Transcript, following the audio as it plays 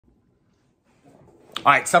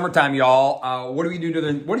All right, summertime, y'all. What do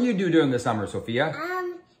you do during the summer, Sophia?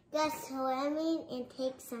 Go swimming and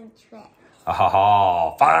take some trips.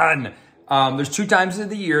 Oh, fun. There's 2 times of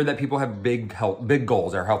the year that people have big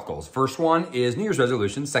goals, our health goals. First one is New Year's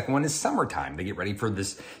resolution. Second one is summertime. They get ready for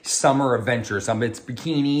this summer adventure. Some it's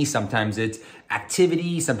bikini, sometimes it's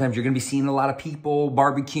activity. Sometimes you're going to be seeing a lot of people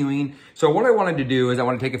barbecuing. So what I wanted to do is I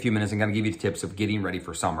want to take a few minutes and kind of give you tips of getting ready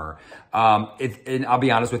for summer. And I'll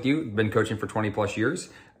be honest with you, I've been coaching for 20 plus years.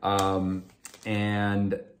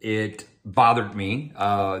 And it bothered me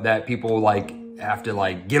that people have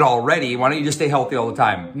to get all ready. Why don't you just stay healthy all the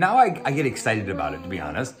time? Now I get excited about it, to be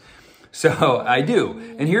honest. So I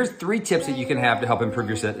do. And here's 3 tips that you can have to help improve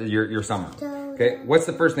your summer. Okay, what's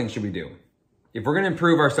the first thing should we do? If we're going to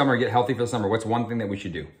improve our summer, get healthy for the summer, what's one thing that we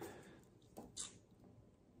should do?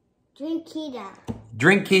 Drink keto.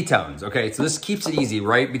 Drink ketones. Okay, so this keeps it easy,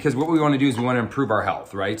 right? Because what we want to do is we want to improve our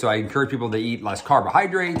health, right? So I encourage people to eat less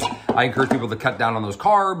carbohydrates. I encourage people to cut down on those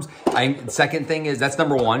carbs. Second thing is, that's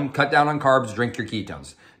number 1, cut down on carbs, drink your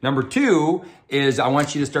ketones. Number 2 is I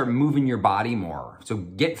want you to start moving your body more. So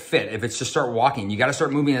get fit. If it's just start walking, you got to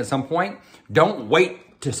start moving at some point. Don't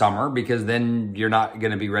wait to summer because then you're not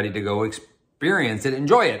going to be ready to go experience it,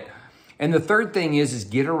 enjoy it. And the third thing is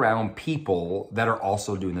get around people that are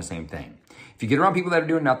also doing the same thing. If you get around people that are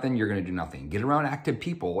doing nothing, you're going to do nothing. Get around active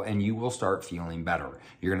people and you will start feeling better.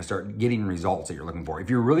 You're going to start getting results that you're looking for.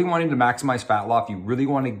 If you're really wanting to maximize fat loss, if you really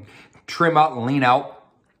want to trim out and lean out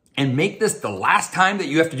and make this the last time that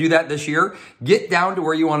you have to do that this year, get down to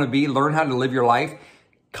where you want to be, learn how to live your life,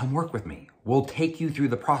 come work with me. We'll take you through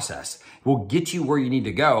the process. We'll get you where you need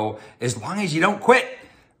to go as long as you don't quit.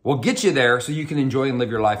 We'll get you there so you can enjoy and live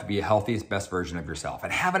your life and be the healthiest, best version of yourself.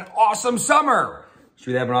 And have an awesome summer. Should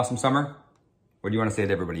we have an awesome summer? What do you want to say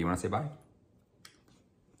to everybody? You want to say bye?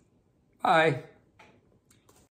 Bye.